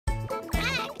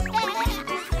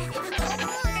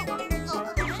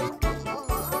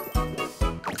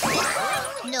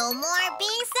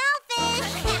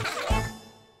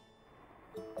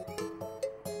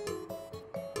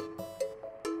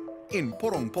In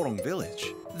Porong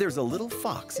Village, there's a little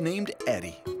fox named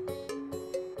Eddie.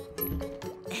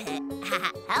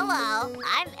 Hello,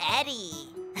 I'm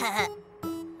Eddie.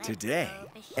 Today,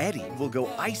 Eddie will go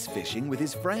ice fishing with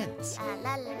his friends.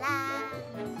 La, la, la.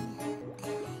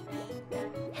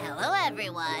 Hello,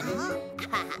 everyone.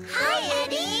 Hi,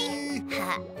 Eddie.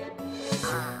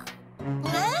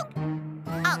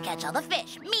 I'll catch all the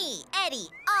fish. Me, Eddie,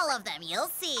 all of them.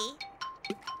 You'll see.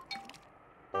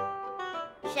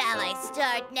 Shall I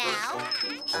start now?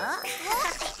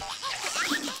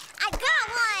 I got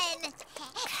one!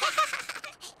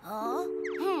 Oh?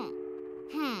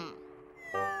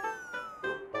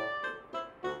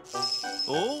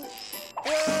 Oh?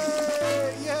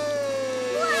 Yay!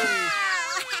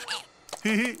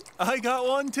 Yay! Wow! I got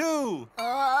one too!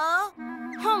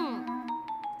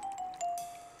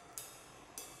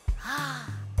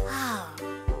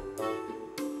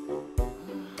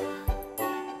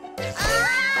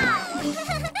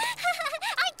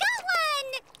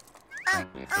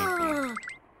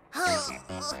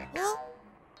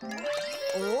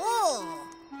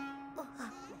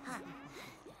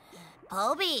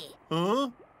 Poby, Huh?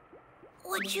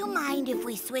 would you mind if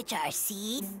we switch our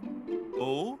seats?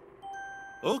 Oh?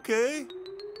 Okay.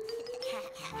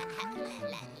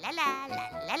 La la la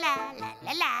la la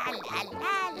la la la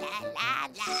la la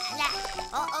la la.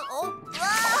 Oh!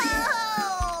 Whoa!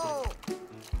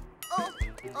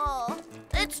 Oh!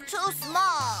 It's too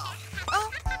small.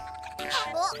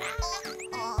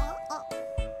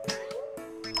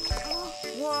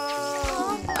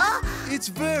 Wow! It's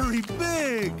very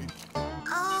big!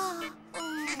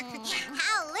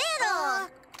 How little!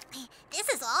 This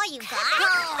is all you got?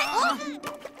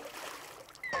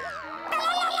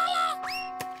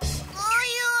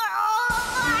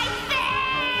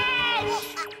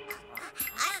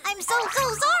 I'm so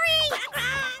sorry!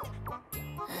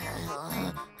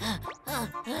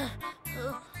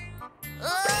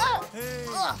 Hey,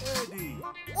 Eddie!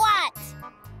 What?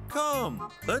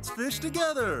 Come, let's fish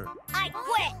together! I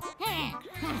quit!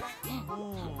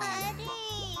 Oh.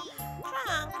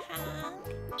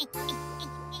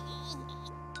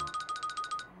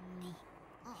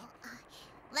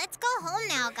 Let's go home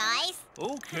now, guys.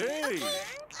 Okay.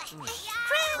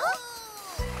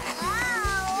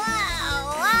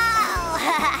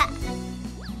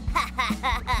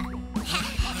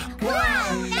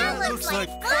 Wow, that looks like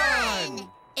fun!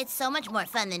 It's so much more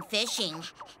fun than fishing.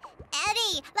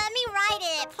 Eddie, let me ride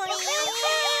it, please.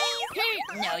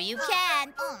 No, you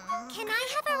can't. Can I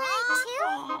have a ride,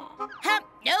 too? Huh,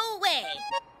 no way.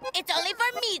 It's only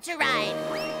for me to ride.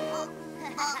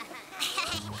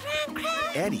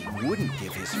 Eddie wouldn't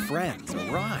give his friends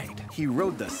a ride. He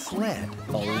rode the sled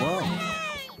alone.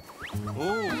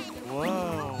 Oh,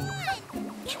 wow.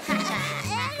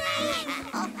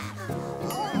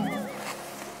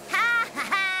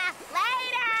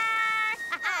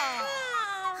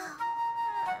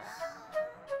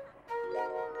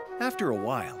 After a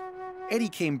while, Eddie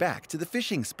came back to the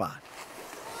fishing spot.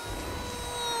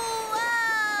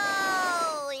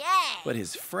 Whoa! Yeah! But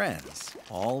his friends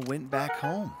all went back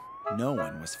home. No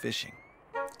one was fishing.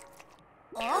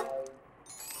 Oh?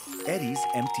 Eddie's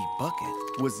empty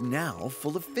bucket was now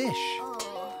full of fish.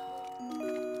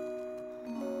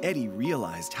 Eddie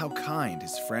realized how kind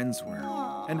his friends were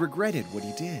and regretted what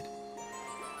he did.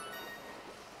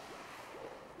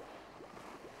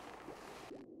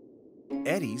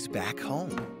 Eddie's back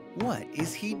home. What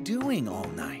is he doing all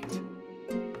night?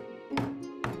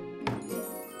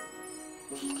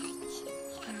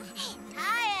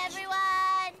 Hi,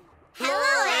 everyone!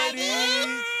 Hello,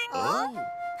 Eddie! Oh.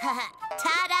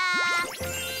 Ta-da!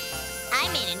 I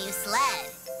made a new sled.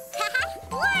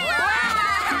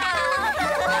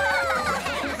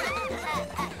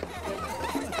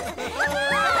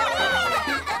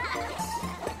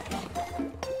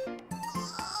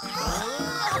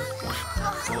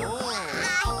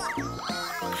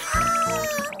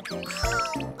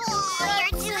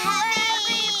 You're too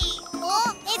heavy! Oh,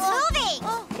 it's moving!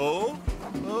 Oh?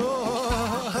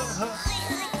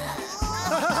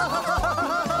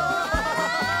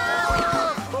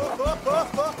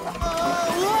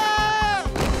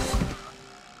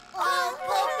 Oh,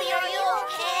 Poppy, are you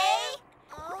okay?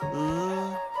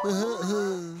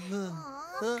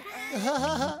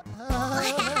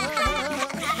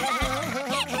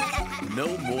 No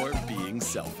more being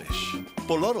selfish.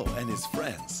 Pororo and his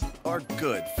friends are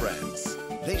good friends.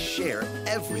 They share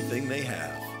everything they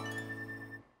have.